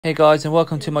Hey guys, and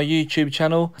welcome to my YouTube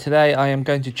channel. Today I am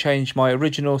going to change my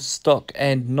original stock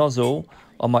end nozzle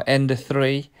on my Ender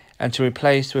 3 and to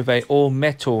replace with a all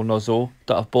metal nozzle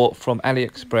that I've bought from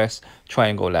AliExpress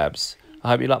Trianglelabs. I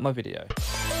hope you like my video.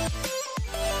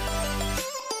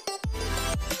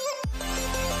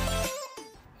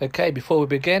 Okay, before we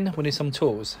begin, we need some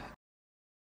tools.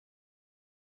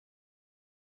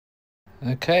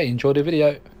 Okay, enjoy the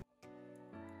video.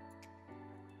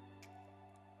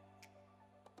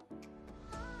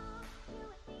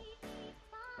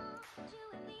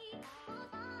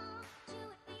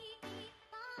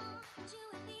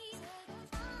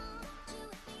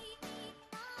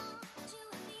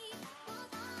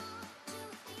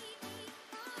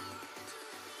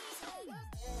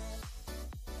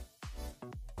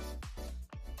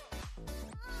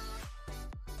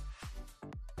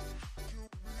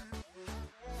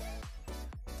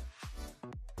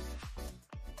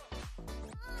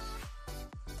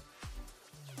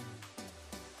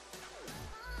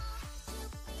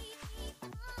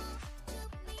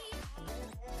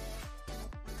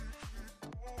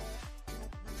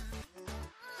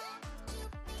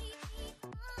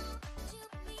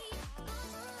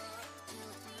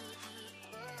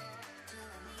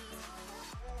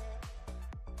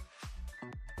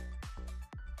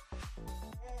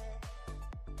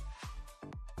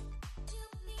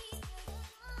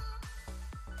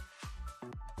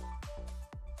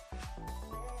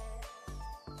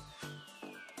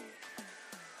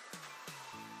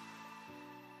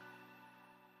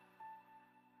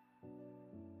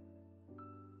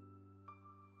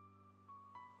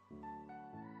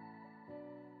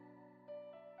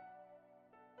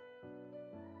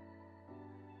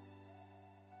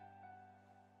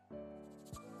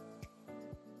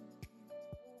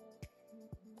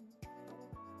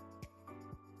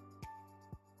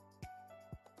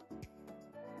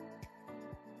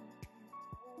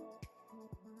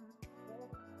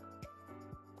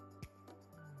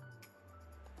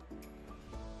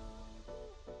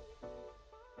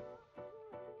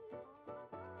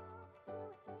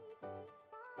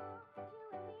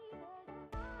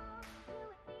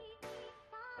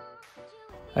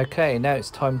 Okay, now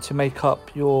it's time to make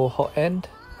up your hot end.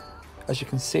 As you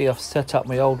can see, I've set up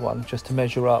my old one just to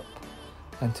measure up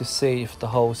and to see if the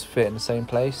holes fit in the same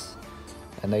place,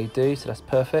 and they do, so that's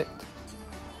perfect.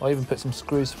 I even put some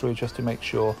screws through just to make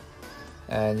sure,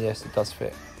 and yes, it does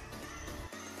fit.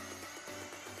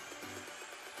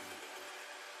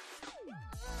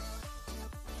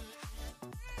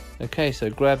 Okay, so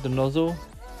grab the nozzle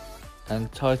and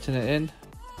tighten it in,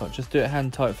 but just do it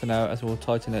hand tight for now, as we'll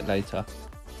tighten it later.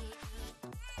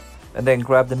 And then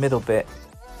grab the middle bit,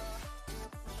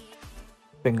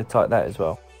 finger tight that as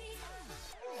well.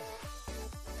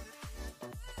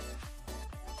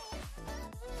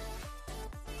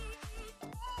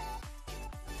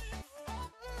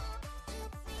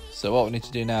 So what we need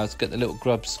to do now is get the little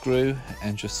grub screw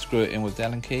and just screw it in with the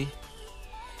Allen key.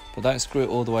 But don't screw it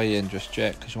all the way in just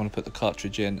yet, because you want to put the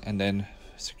cartridge in and then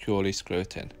securely screw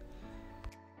it in.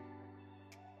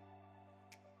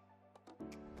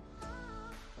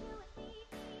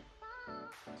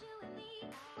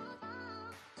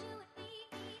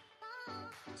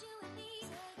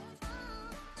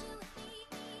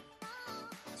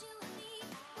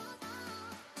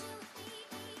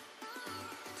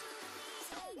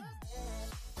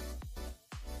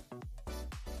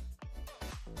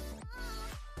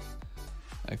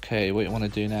 Okay, what you want to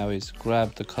do now is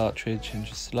grab the cartridge and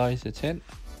just slide it in,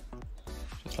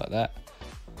 just like that.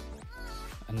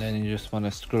 And then you just want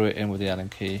to screw it in with the Allen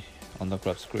key on the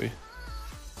grub screw.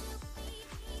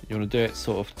 You want to do it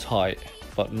sort of tight,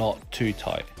 but not too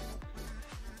tight.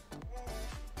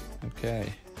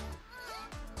 Okay.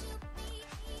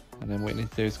 And then what you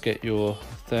need to do is get your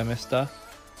thermistor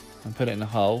and put it in a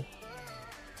hole.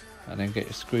 And then get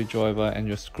your screwdriver and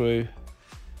your screw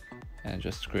and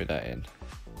just screw that in.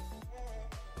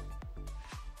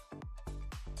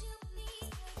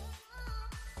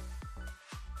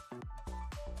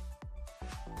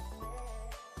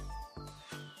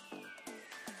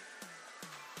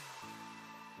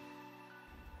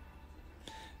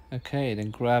 Okay,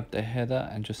 then grab the header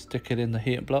and just stick it in the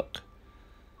heater block.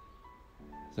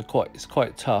 It's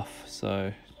quite tough,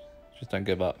 so just don't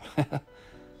give up.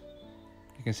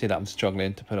 You can see that I'm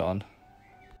struggling to put it on.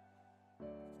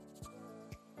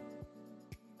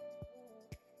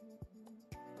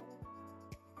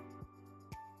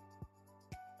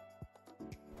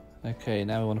 Okay,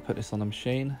 now we want to put this on the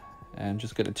machine and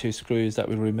just get the two screws that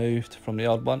we removed from the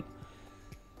old one.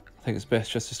 I think it's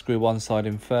best just to screw one side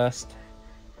in first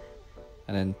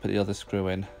and then put the other screw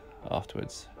in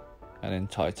afterwards and then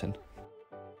tighten.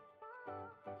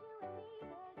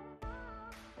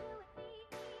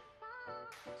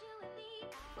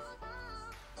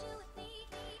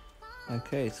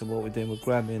 Okay, so what we're doing, we're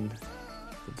grabbing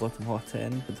the bottom hot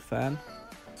end with the fan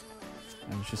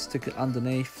and just stick it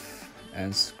underneath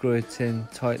and screw it in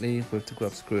tightly with the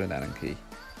grub screw and Allen key.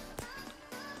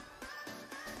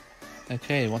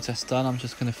 Okay, once that's done, I'm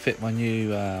just going to fit my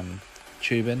new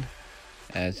tube in,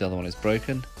 as the other one is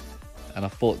broken, and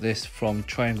I've bought this from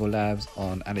Trianglelabs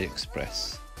on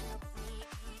AliExpress.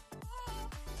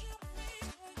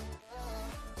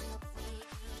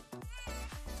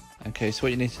 Okay, so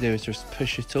what you need to do is just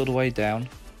push it all the way down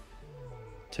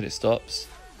till it stops.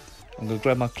 I'm going to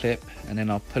grab my clip and then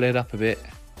I'll pull it up a bit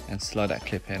and slide that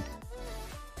clip in.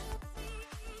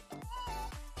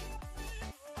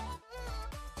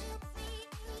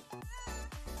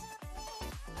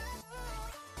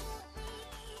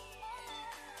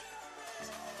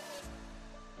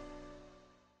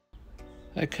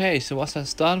 Okay, so once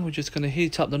that's done, we're just going to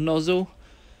heat up the nozzle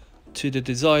to the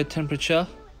desired temperature.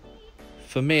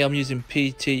 For me, I'm using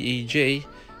PETG,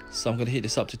 so I'm going to heat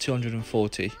this up to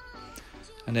 240.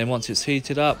 And then once it's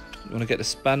heated up, you want to get the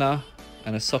spanner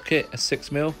and a socket, a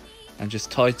 6mm, and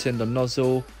just tighten the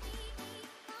nozzle.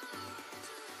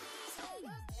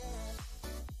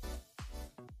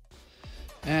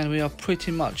 And we are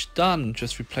pretty much done.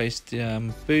 Just replace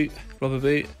the rubber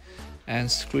boot,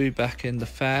 and screw back in the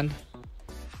fan.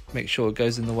 Make sure it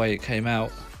goes in the way it came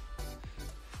out,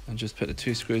 and just put the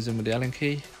 2 screws in with the Allen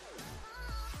key.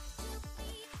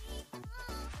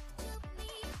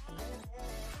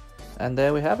 And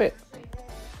there we have it.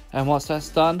 And once that's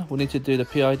done, we'll need to do the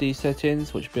PID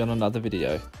settings, which will be on another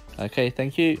video. Okay,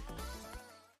 thank you.